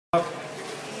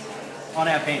On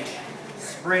our bench,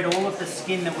 spread all of the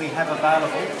skin that we have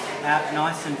available out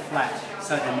nice and flat.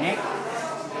 So the neck,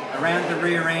 around the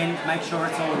rear end, make sure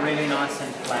it's all really nice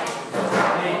and flat.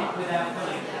 Then, with our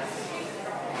filling,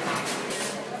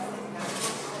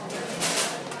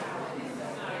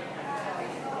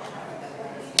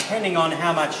 depending on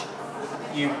how much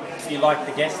you like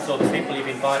the guests or the people you've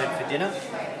invited for dinner,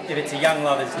 if it's a young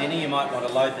lover's dinner, you might want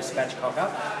to load the spatchcock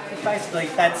up. But basically,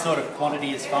 that sort of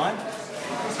quantity is fine.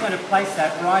 I'm just going to place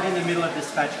that right in the middle of the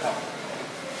spatchcock.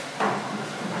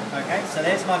 Okay, so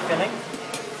there's my filling.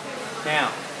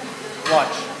 Now,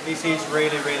 watch. This is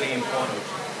really, really important.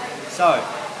 So,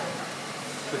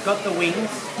 we've got the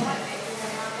wings.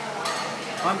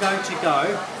 I'm going to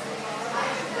go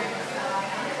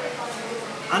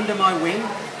under my wing.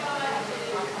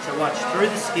 So watch, through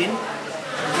the skin,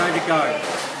 I'm going to go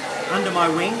under my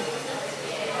wing,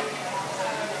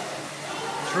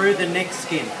 through the neck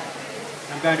skin.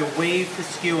 I'm going to weave the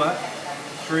skewer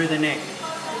through the neck.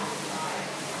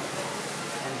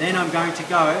 And then I'm going to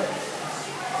go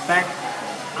back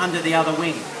under the other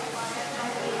wing.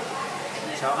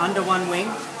 So under one wing,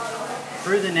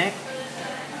 through the neck,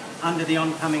 under the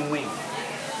oncoming wing.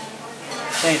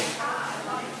 Then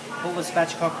pull the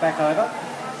spatchcock back over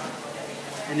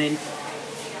and then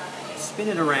spin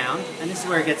it around, and this is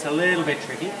where it gets a little bit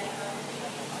tricky.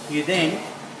 You then,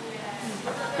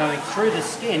 going through the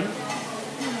skin,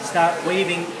 start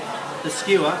weaving the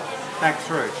skewer back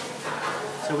through.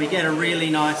 So we get a really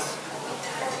nice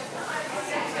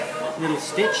little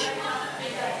stitch.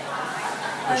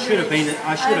 I should have been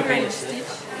a stitch.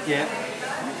 Yeah.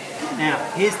 Now,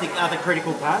 here's the other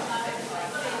critical part.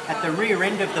 At the rear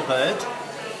end of the bird,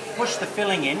 push the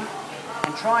filling in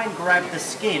and try and grab the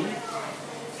skin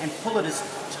and pull it as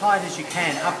tight as you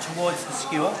can up towards the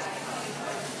skewer.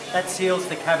 That seals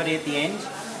the cavity at the end.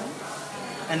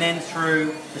 And then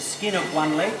through the skin of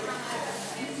one leg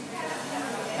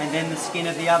and then the skin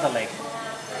of the other leg.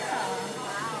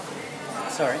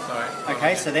 Sorry.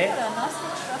 Okay, so there.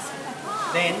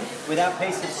 Then, with our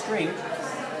piece of string,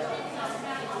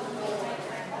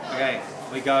 okay,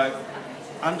 we go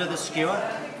under the skewer,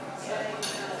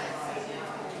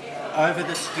 over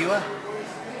the skewer,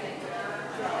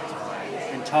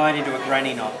 and tie it into a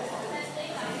granny knot.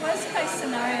 Worst case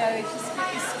scenario, if you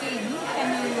split the skin,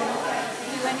 can you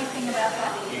do anything about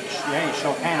that? Yeah, you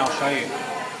sure can. I'll show you.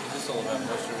 Is this all about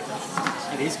moisture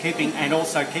retention? It is keeping, and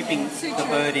also keeping the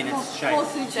bird in its shape. Or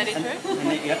suture.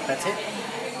 And yep, that's it.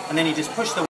 And then you just push the